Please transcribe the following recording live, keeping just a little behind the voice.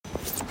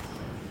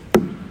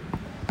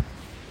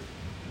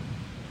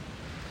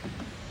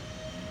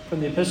From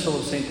the Epistle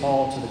of St.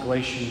 Paul to the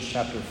Galatians,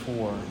 chapter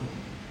 4.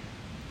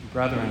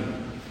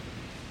 Brethren,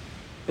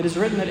 it is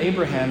written that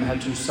Abraham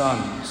had 2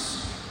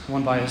 sons,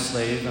 one by a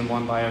slave and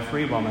one by a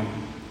free woman.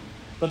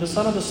 But the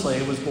son of the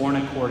slave was born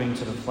according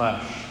to the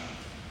flesh,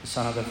 the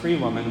son of the free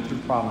woman through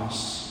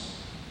promise.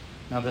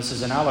 Now this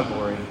is an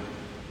allegory.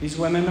 These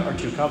women are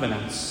 2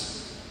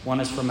 covenants.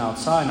 One is from Mount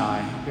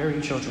Sinai,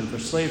 bearing children for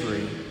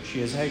slavery. She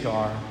is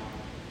Hagar.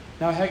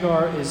 Now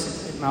Hagar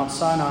is at Mount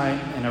Sinai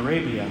in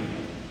Arabia.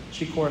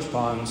 She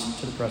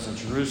corresponds to the present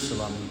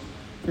Jerusalem,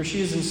 for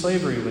she is in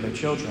slavery with her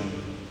children.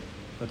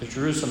 But the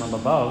Jerusalem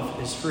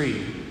above is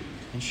free,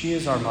 and she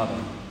is our mother.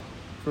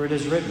 For it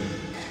is written,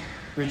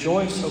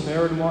 Rejoice, O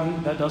barren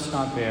one that does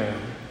not bear.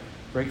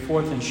 Break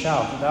forth and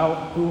shout, thou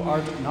who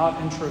art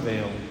not in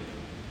travail.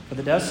 For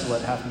the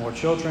desolate hath more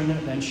children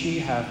than she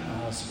hath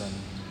a husband.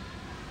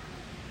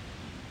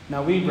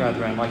 Now we,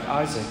 brethren, like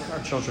Isaac,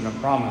 are children of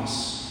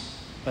promise.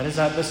 But as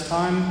at this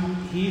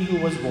time he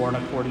who was born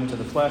according to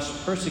the flesh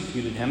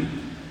persecuted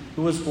him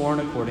who was born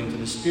according to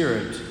the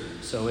Spirit,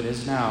 so it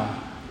is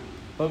now.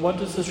 But what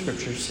does the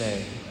Scripture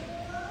say?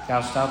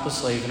 Cast out the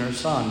slave and her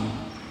son,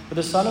 for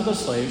the son of the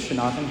slave should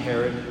not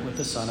inherit with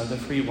the son of the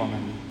free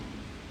woman.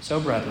 So,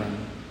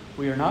 brethren,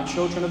 we are not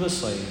children of the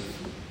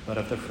slave, but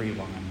of the free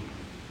woman.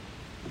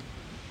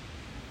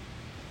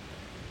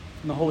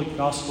 From the Holy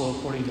Gospel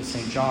according to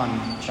St.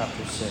 John,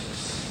 chapter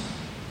 6.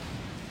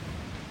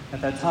 At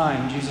that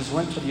time, Jesus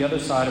went to the other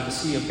side of the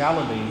Sea of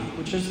Galilee,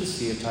 which is the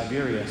Sea of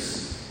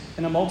Tiberias,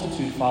 and a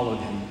multitude followed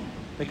him,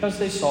 because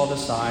they saw the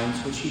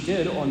signs which he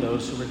did on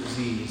those who were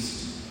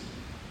diseased.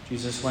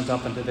 Jesus went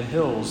up into the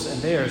hills, and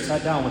there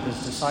sat down with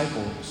his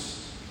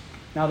disciples.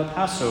 Now the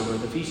Passover,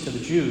 the feast of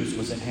the Jews,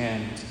 was at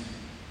hand.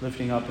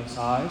 Lifting up his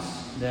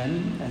eyes,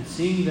 then, and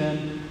seeing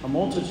then a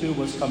multitude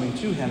was coming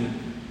to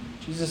him,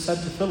 Jesus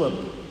said to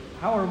Philip,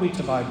 How are we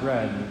to buy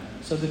bread,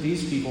 so that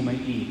these people may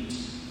eat?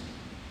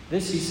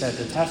 This he said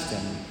to test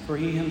him, for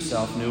he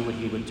himself knew what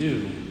he would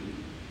do.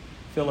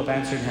 Philip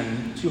answered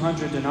him,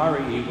 200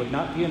 denarii would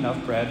not be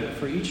enough bread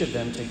for each of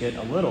them to get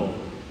a little.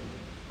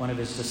 One of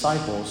his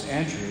disciples,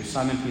 Andrew,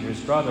 Simon Peter's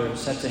brother,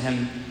 said to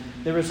him,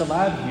 There is a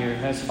lad here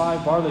who has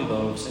 5 barley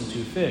loaves and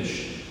 2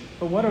 fish,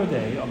 but what are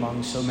they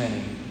among so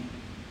many?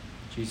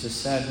 Jesus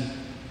said,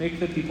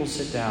 Make the people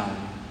sit down.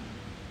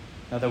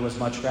 Now there was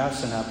much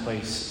grass in that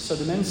place, so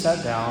the men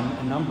sat down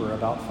in number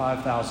about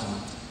 5,000.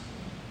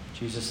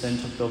 Jesus then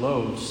took the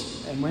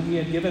loaves, and when he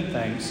had given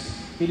thanks,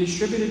 he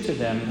distributed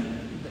them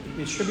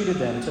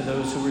to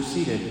those who were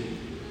seated,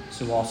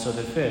 so also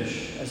the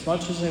fish, as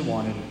much as they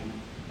wanted.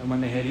 And when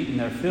they had eaten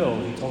their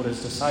fill, he told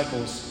his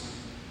disciples,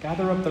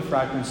 Gather up the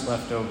fragments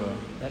left over,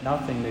 that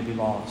nothing may be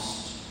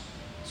lost.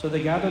 So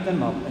they gathered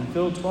them up and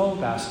filled 12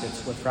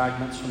 baskets with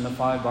fragments from the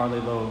 5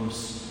 barley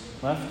loaves,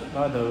 left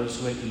by those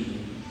who had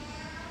eaten.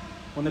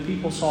 When the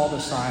people saw the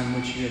sign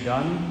which he had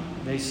done,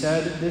 they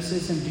said, This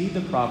is indeed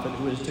the prophet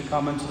who is to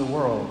come into the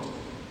world.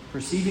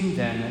 Perceiving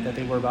then that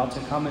they were about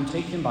to come and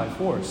take him by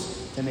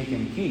force to make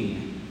him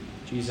king,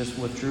 Jesus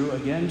withdrew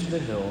again to the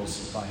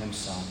hills by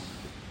himself.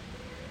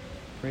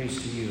 Praise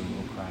to you,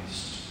 O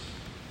Christ.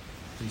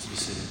 Please be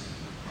seated.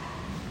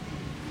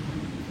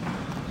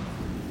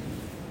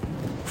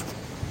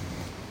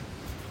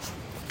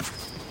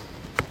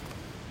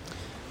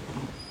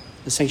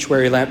 The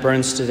sanctuary lamp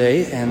burns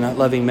today in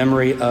loving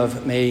memory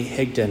of May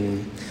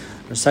Higdon.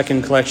 Our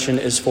second collection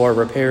is for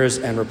repairs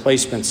and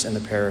replacements in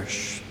the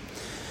parish.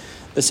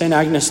 The St.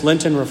 Agnes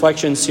Lenten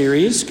Reflection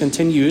Series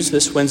continues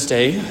this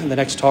Wednesday, and the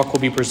next talk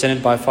will be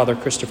presented by Father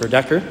Christopher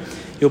Decker.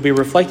 He'll be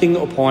reflecting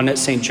upon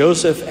St.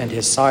 Joseph and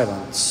his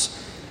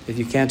silence. If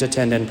you can't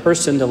attend in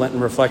person, the Lenten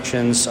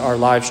Reflections are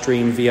live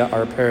streamed via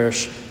our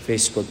parish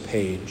Facebook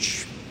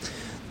page.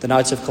 The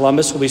Knights of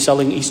Columbus will be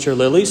selling Easter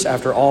lilies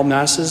after all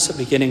Masses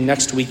beginning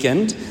next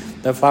weekend.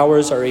 The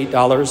flowers are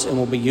 $8 and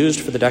will be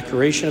used for the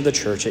decoration of the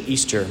church at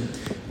Easter.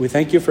 We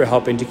thank you for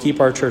helping to keep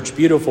our church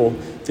beautiful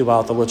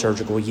throughout the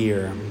liturgical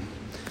year.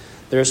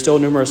 There are still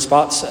numerous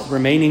spots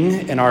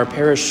remaining in our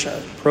parish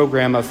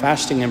program of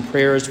fasting and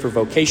prayers for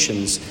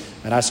vocations.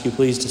 I'd ask you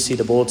please to see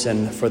the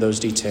bulletin for those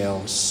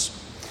details.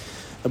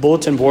 The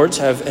bulletin boards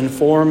have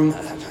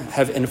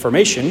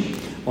information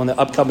on the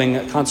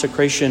upcoming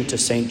consecration to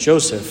St.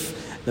 Joseph.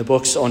 The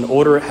books on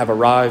order have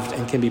arrived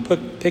and can be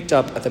picked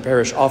up at the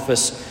parish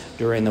office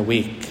during the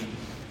week.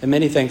 And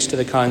many thanks to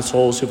the kind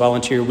souls who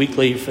volunteer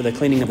weekly for the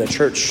cleaning of the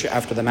church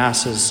after the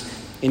Masses.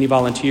 Any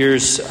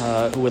volunteers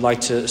who would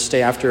like to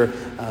stay after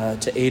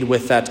to aid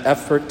with that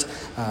effort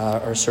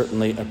are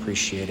certainly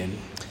appreciated.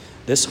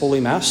 This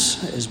Holy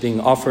Mass is being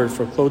offered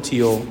for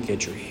Clotilde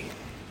Guidry.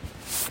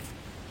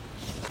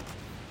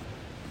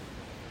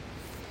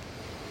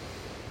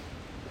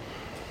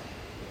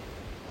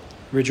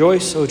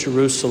 Rejoice, O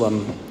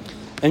Jerusalem,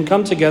 and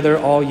come together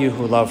all you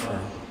who love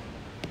her.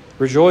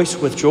 Rejoice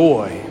with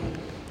joy,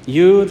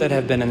 you that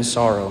have been in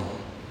sorrow,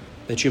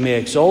 that you may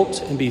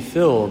exult and be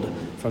filled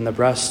from the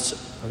breasts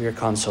of your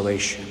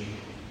consolation.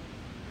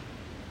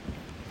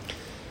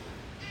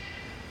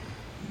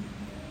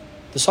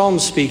 The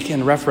Psalms speak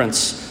in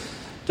reference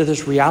to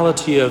this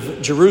reality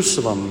of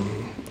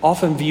Jerusalem,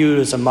 often viewed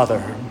as a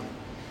mother.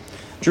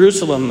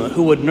 Jerusalem,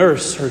 who would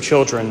nurse her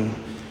children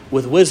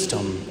with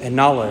wisdom and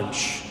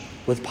knowledge,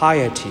 with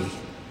piety.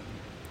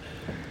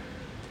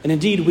 And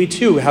indeed, we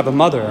too have a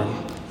mother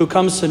who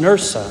comes to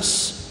nurse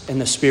us in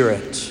the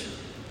Spirit,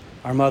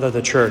 our mother,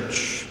 the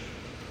Church.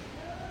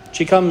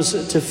 She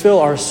comes to fill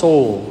our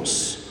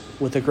souls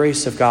with the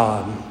grace of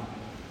God,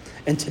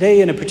 and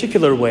today in a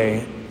particular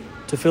way,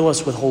 to fill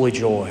us with holy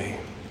joy.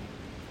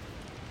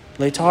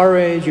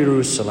 Laetare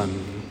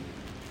Jerusalem,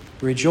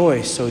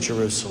 rejoice, O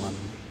Jerusalem.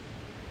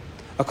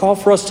 A call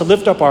for us to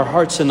lift up our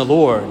hearts in the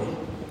Lord,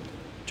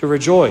 to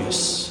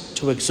rejoice,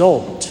 to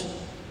exult,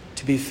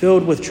 to be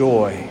filled with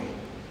joy.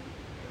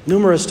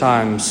 Numerous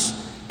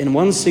times in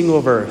one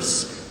single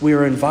verse, we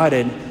are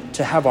invited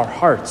to have our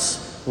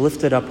hearts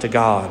lifted up to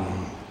God.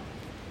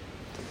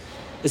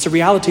 It's a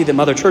reality that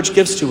Mother Church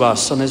gives to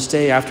us on this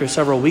day after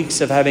several weeks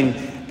of having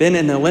been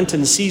in the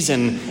Lenten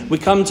season. We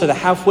come to the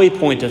halfway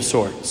point of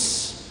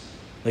sorts.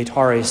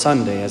 Laetare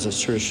Sunday, as it's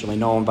traditionally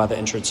known by the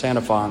entrance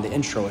antiphon, the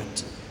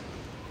introit.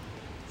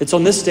 It's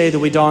on this day that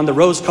we don the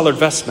rose-colored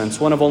vestments,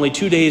 one of only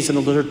 2 days in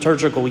the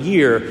liturgical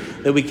year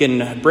that we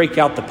can break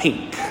out the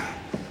pink.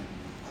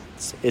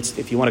 It's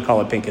if you want to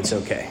call it pink, it's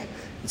okay.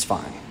 It's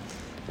fine.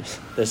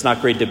 There's not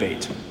great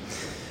debate.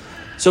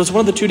 So it's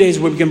one of the 2 days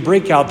where we can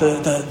break out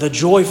the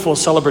joyful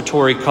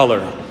celebratory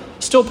color.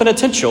 Still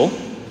penitential.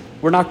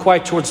 We're not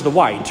quite towards the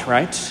white,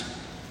 right?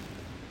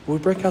 We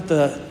break out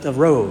the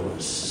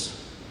rose.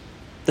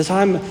 The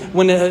time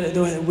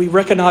when we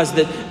recognize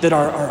that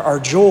our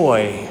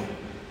joy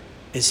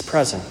is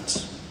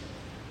present,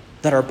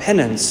 that our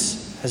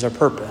penance has a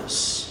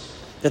purpose,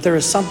 that there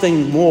is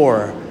something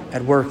more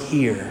at work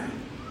here.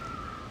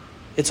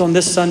 It's on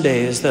this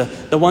Sunday, is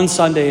the one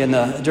Sunday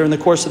during the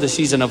course of the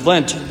season of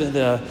Lent,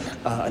 the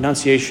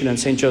Annunciation and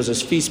St.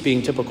 Joseph's Feast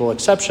being typical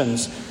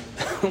exceptions,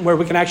 where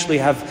we can actually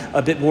have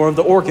a bit more of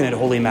the organ at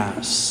Holy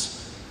Mass,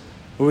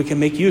 where we can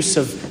make use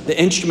of the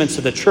instruments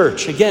of the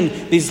Church.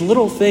 Again, these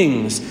little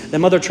things that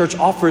Mother Church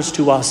offers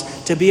to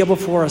us to be able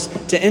for us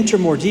to enter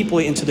more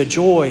deeply into the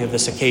joy of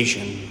this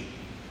occasion.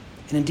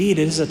 And indeed,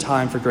 it is a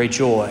time for great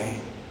joy.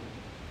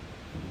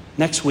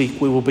 Next week,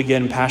 we will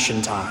begin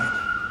Passion Tide.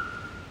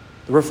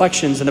 The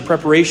reflections and the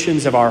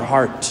preparations of our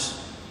heart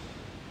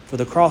for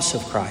the cross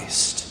of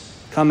Christ,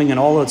 coming in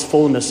all its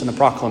fullness in the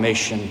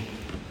proclamation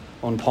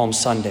on Palm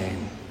Sunday.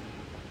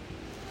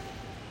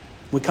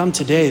 We come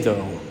today,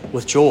 though,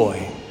 with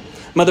joy.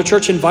 Mother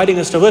Church inviting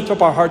us to lift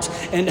up our hearts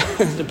and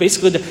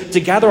basically to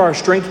gather our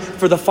strength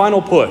for the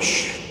final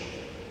push.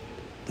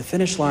 The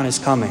finish line is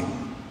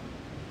coming.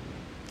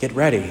 Get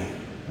ready.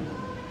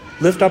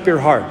 Lift up your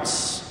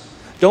hearts.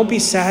 Don't be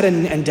sad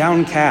and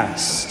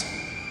downcast.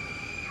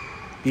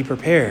 Be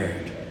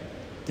prepared.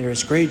 There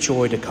is great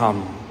joy to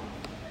come.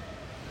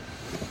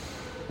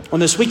 On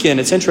this weekend,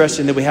 it's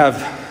interesting that we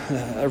have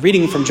a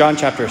reading from John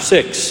chapter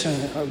 6.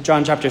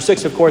 John chapter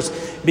 6, of course,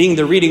 being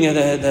the reading of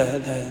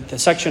the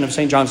section of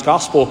St. John's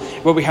Gospel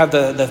where we have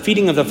the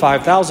feeding of the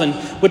 5,000,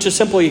 which is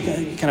simply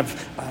kind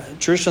of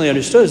traditionally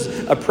understood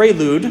as a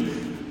prelude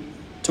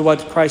to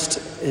what Christ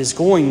is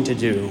going to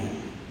do.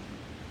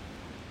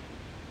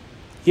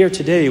 Here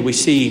today we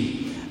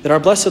see that our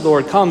blessed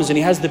Lord comes and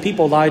he has the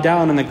people lie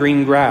down in the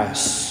green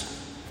grass.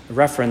 A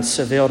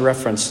veiled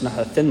reference, not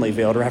a thinly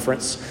veiled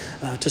reference,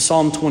 to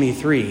Psalm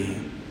 23.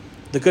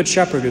 The Good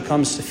Shepherd who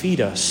comes to feed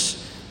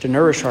us, to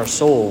nourish our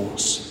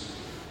souls.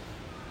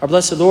 Our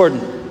blessed Lord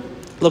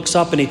looks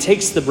up and he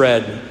takes the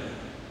bread.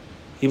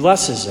 He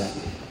blesses it.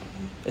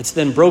 It's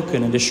then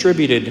broken and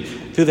distributed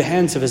through the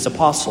hands of his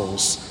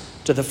apostles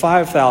to the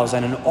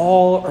 5,000, and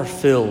all are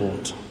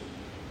filled.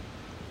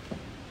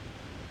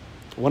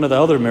 One of the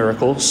other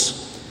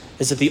miracles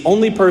is that the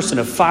only person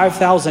of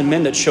 5,000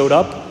 men that showed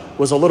up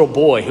was a little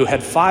boy who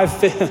had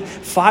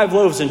five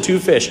loaves and 2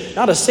 fish.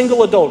 Not a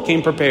single adult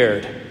came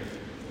prepared.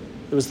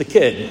 It was the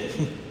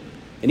kid.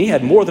 And he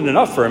had more than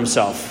enough for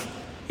himself.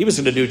 He was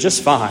going to do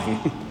just fine.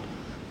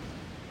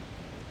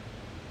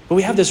 But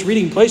we have this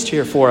reading placed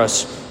here for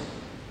us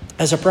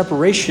as a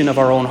preparation of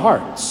our own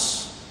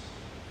hearts.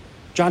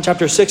 John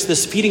chapter 6,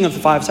 this feeding of the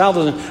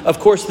 5,000, of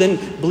course, then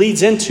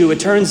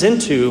turns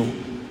into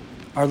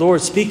our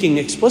Lord speaking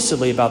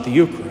explicitly about the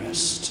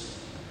Eucharist.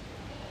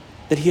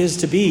 That he is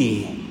to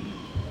be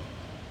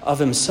of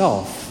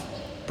himself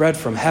bread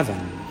from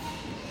heaven.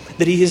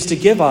 That he is to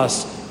give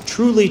us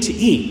truly to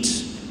eat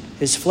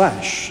his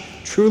flesh,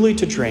 truly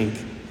to drink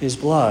his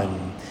blood.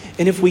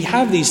 And if we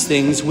have these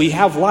things, we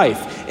have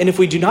life. And if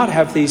we do not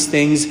have these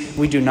things,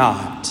 we do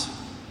not.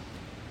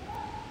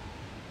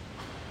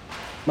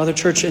 Mother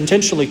Church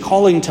intentionally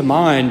calling to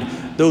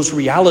mind those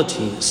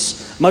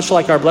realities, much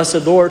like our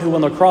blessed Lord who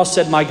on the cross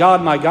said, my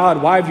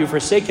God, why have you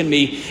forsaken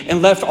me?"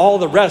 and left all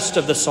the rest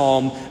of the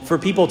psalm for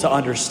people to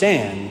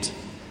understand.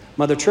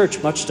 Mother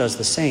Church much does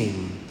the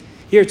same.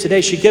 Here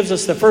today she gives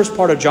us the first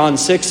part of John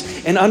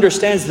 6 and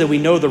understands that we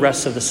know the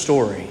rest of the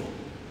story.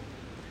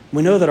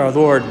 We know that our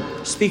Lord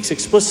speaks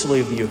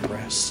explicitly of the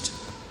Eucharist.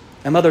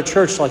 And Mother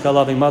Church, like a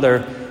loving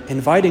mother,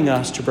 inviting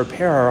us to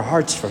prepare our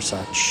hearts for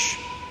such.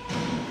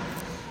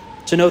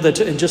 To know that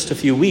in just a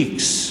few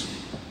weeks,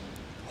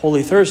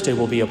 Holy Thursday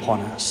will be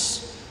upon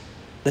us,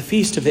 the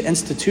feast of the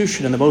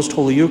institution in the Most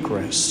Holy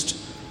Eucharist,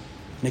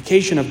 an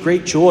occasion of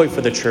great joy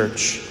for the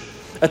Church,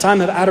 a time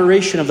of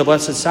adoration of the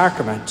Blessed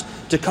Sacrament,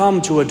 to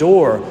come to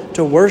adore,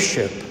 to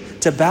worship,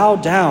 to bow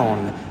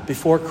down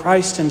before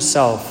Christ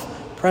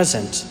himself,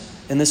 present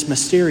in this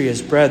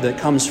mysterious bread that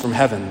comes from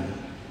heaven.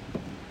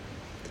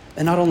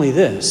 And not only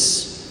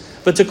this,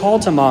 but to call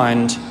to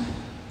mind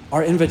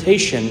our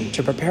invitation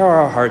to prepare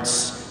our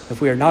hearts, if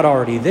we are not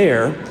already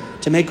there,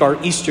 to make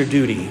our Easter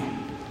duty.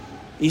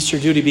 Easter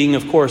duty being,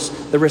 of course,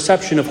 the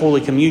reception of Holy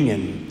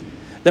Communion.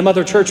 The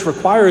Mother Church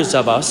requires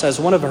of us,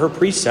 as one of her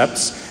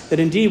precepts, that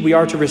indeed we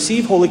are to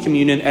receive Holy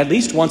Communion at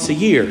least once a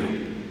year.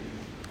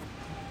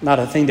 Not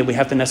a thing that we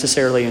have to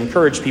necessarily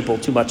encourage people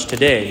too much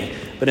today,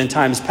 but in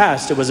times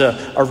past it was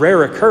a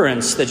rare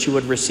occurrence that you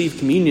would receive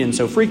communion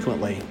so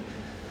frequently.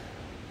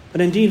 But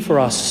indeed for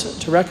us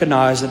to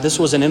recognize that this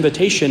was an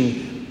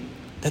invitation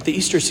that the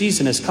Easter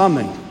season is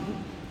coming.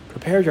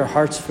 Prepare your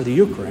hearts for the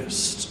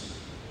Eucharist.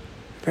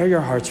 Prepare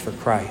your hearts for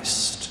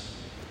Christ.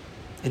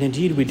 And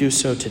indeed we do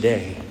so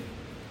today.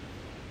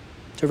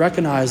 To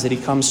recognize that he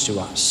comes to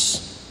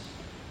us.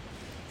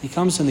 He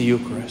comes in the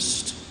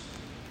Eucharist,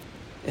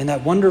 in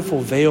that wonderful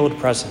veiled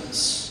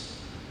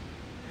presence,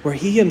 where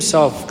he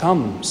himself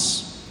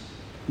comes,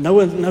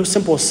 no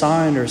simple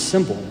sign or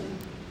symbol,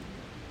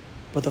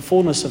 but the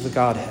fullness of the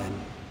Godhead.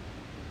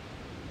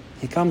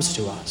 He comes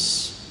to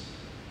us.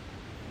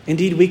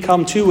 Indeed, we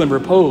come too in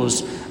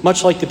repose,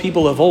 much like the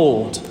people of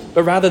old,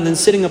 but rather than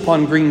sitting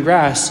upon green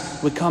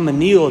grass, we come and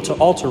kneel to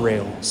altar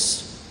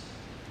rails.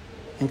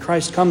 And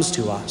Christ comes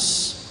to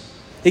us.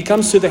 He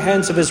comes through the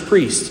hands of his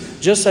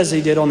priests, just as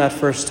he did on that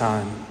first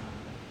time.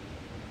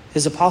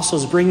 His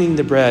apostles bringing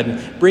the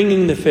bread,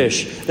 bringing the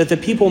fish, that the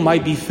people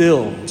might be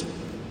filled.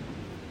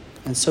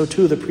 And so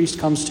too the priest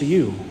comes to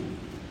you,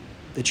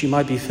 that you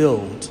might be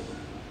filled,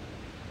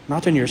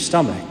 not in your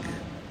stomach,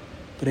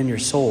 but in your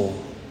soul.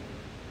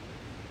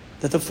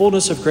 That the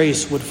fullness of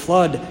grace would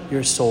flood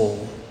your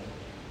soul,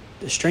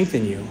 to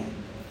strengthen you,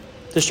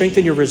 to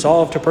strengthen your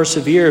resolve to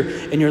persevere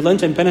in your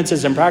Lenten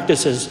penances and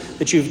practices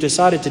that you've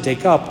decided to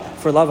take up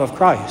for love of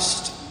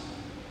Christ,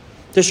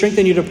 to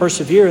strengthen you to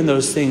persevere in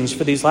those things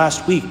for these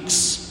last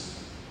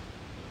weeks,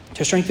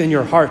 to strengthen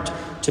your heart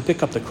to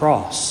pick up the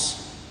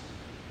cross,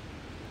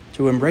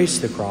 to embrace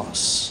the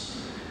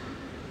cross,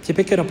 to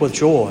pick it up with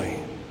joy,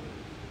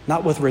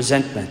 not with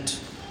resentment,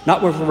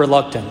 not with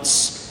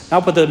reluctance,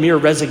 not with a mere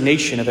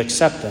resignation of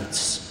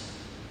acceptance,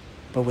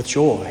 but with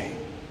joy,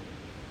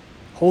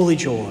 holy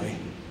joy,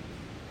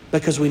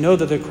 because we know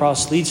that the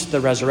cross leads to the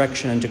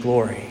resurrection and to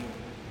glory.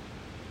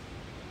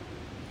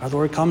 Our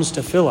Lord comes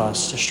to fill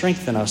us, to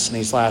strengthen us in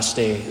these last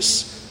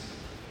days.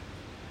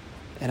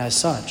 And as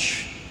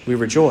such, we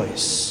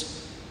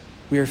rejoice.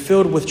 We are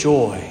filled with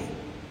joy.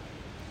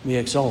 We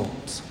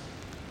exult.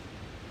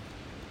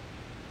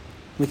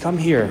 We come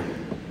here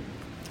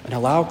and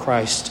allow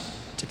Christ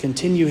to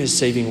continue his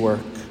saving work.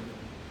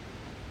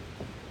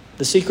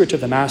 The secret of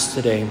the Mass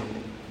today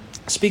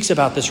speaks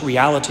about this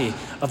reality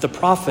of the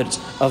profit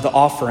of the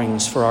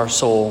offerings for our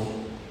soul.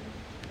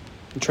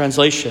 In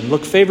translation,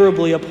 look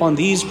favorably upon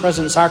these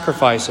present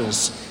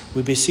sacrifices,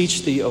 we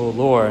beseech thee, O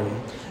Lord,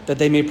 that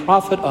they may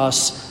profit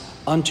us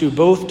unto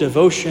both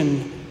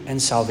devotion and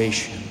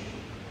salvation.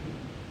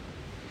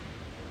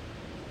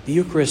 The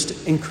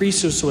Eucharist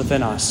increases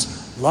within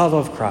us love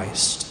of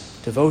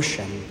Christ,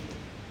 devotion,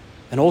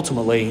 and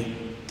ultimately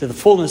to the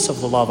fullness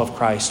of the love of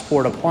Christ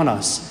poured upon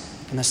us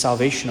in the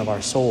salvation of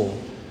our soul.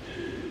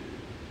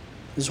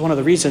 This is one of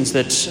the reasons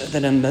that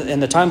in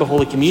the time of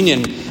Holy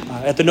Communion,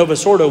 at the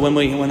Novus Ordo, when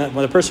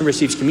the person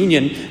receives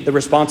communion, the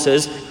response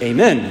is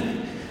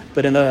Amen.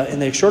 But in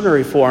the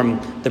extraordinary form,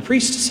 the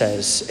priest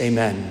says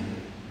Amen.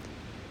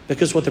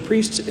 Because what the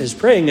priest is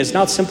praying is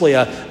not simply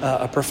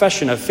a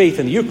profession of faith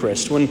in the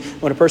Eucharist. When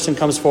a person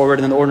comes forward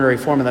in the ordinary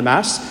form of the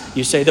Mass,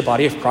 you say the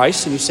body of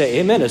Christ and you say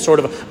Amen. It's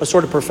sort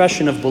of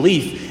profession of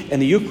belief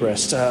in the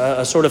Eucharist,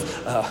 a sort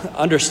of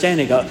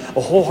understanding, a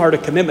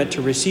wholehearted commitment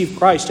to receive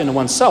Christ into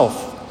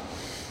oneself.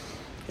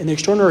 In the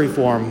extraordinary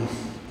form,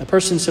 a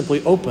person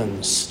simply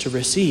opens to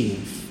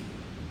receive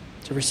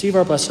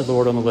our blessed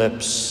Lord on the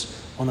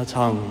lips, on the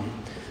tongue.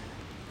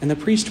 And the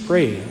priest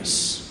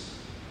prays.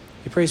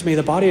 He prays, may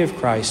the body of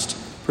Christ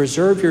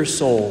preserve your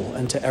soul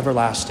unto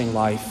everlasting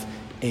life.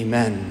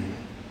 Amen.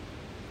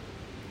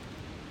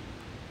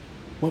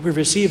 What we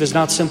receive is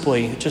not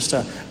simply just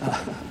a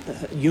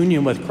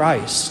union with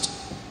Christ.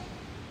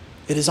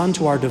 It is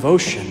unto our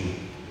devotion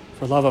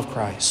for love of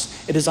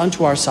Christ. It is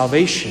unto our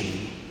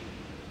salvation.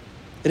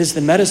 It is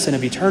the medicine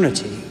of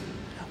eternity,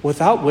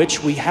 without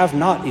which we have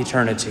not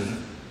eternity.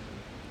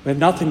 We have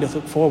nothing to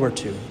look forward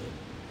to.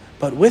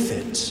 But with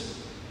it,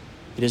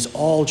 it is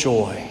all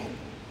joy,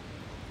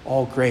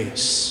 all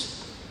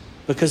grace,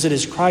 because it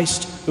is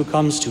Christ who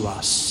comes to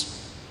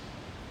us,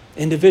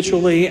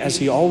 individually as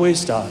he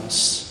always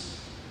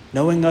does,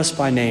 knowing us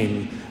by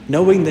name,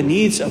 knowing the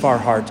needs of our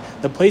heart,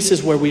 the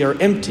places where we are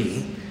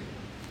empty.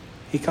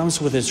 He comes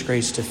with his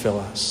grace to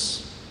fill us.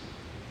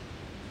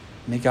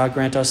 May God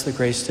grant us the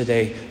grace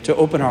today to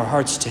open our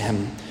hearts to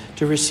him,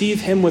 to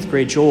receive him with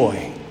great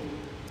joy,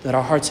 that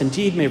our hearts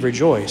indeed may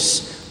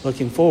rejoice,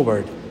 looking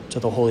forward to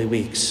the holy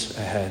weeks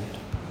ahead.